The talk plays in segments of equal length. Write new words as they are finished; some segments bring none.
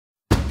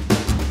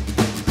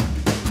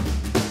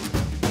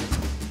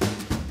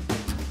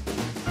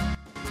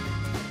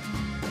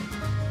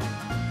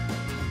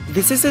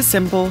This is a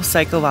simple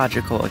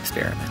psychological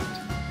experiment.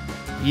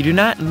 You do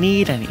not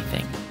need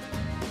anything.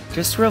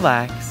 Just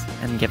relax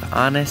and give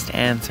honest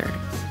answers.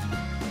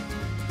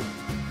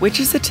 Which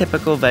is a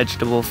typical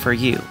vegetable for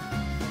you?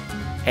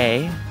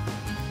 A.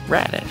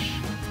 Radish.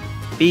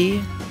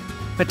 B.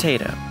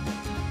 Potato.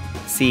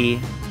 C.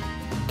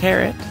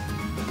 Carrot.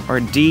 Or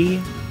D.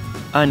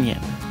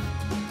 Onion.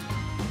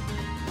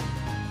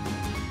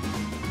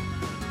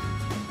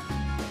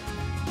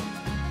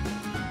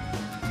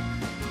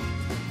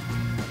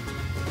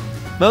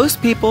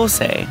 Most people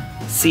say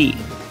C.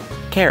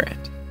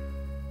 Carrot.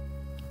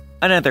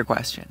 Another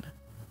question.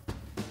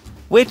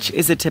 Which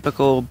is a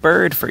typical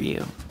bird for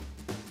you?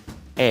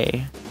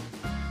 A.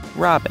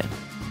 Robin.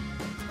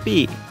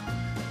 B.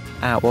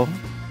 Owl.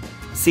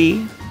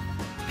 C.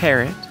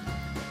 Parrot.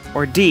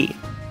 Or D.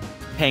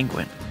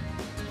 Penguin.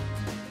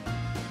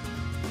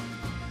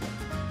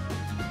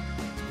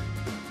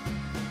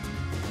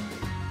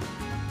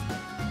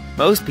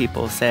 Most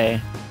people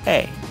say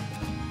A.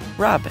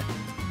 Robin.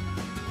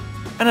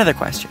 Another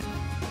question.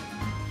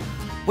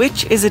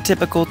 Which is a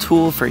typical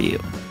tool for you?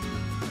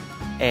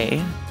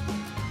 A.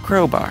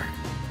 Crowbar.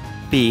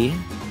 B.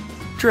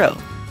 Drill.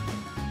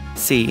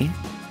 C.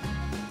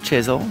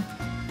 Chisel.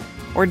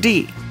 Or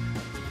D.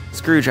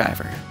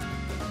 Screwdriver.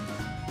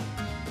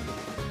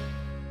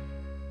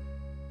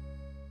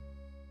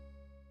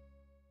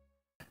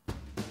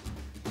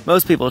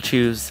 Most people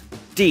choose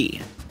D.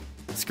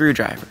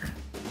 Screwdriver.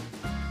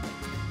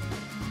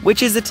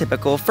 Which is a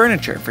typical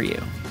furniture for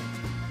you?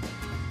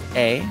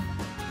 A.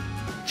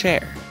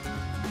 Chair.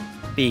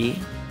 B.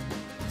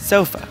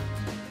 Sofa.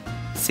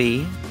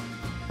 C.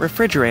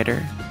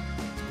 Refrigerator.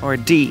 Or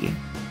D.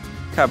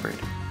 Cupboard.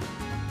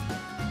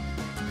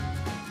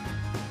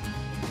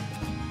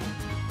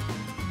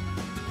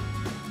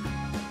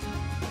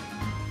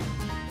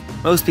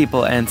 Most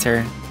people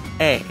answer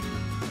A.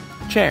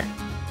 Chair.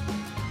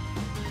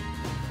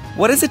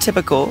 What is a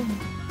typical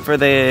for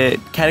the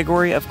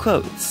category of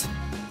clothes?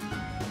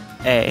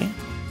 A.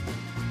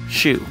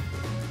 Shoe.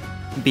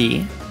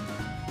 B.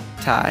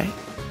 Tie.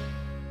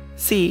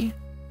 C.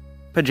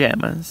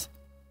 Pajamas.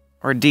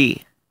 Or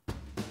D.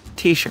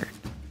 T-shirt.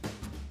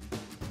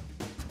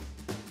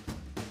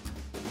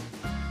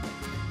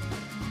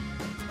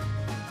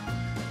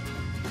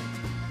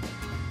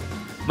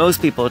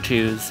 Most people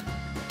choose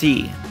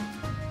D.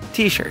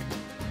 T-shirt.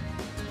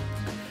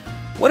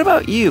 What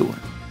about you?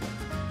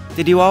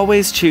 Did you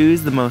always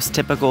choose the most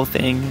typical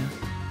thing,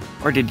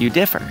 or did you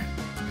differ?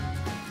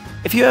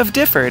 If you have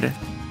differed,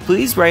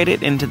 please write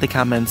it into the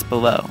comments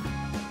below.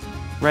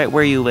 Write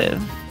where you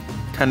live,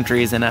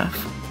 country is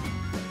enough,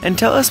 and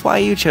tell us why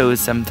you chose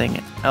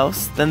something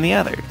else than the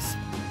others.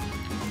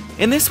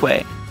 In this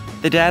way,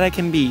 the data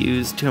can be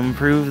used to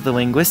improve the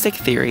linguistic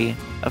theory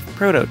of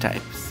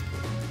prototypes.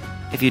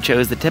 If you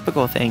chose the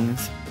typical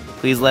things,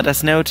 please let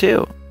us know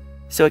too,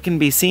 so it can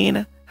be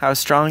seen how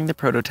strong the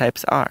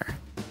prototypes are.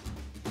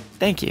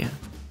 Thank you.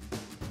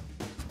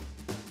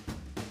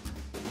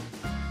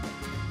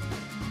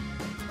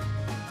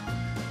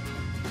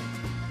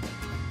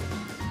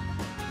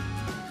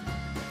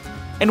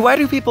 And why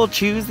do people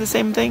choose the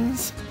same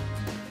things?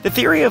 The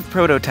theory of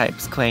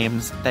prototypes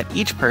claims that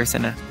each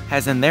person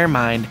has in their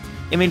mind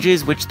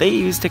images which they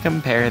use to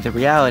compare the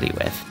reality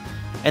with,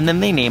 and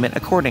then they name it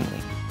accordingly.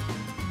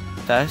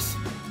 Thus,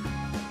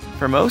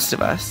 for most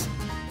of us,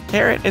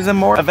 carrot is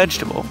more a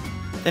vegetable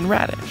than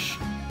radish.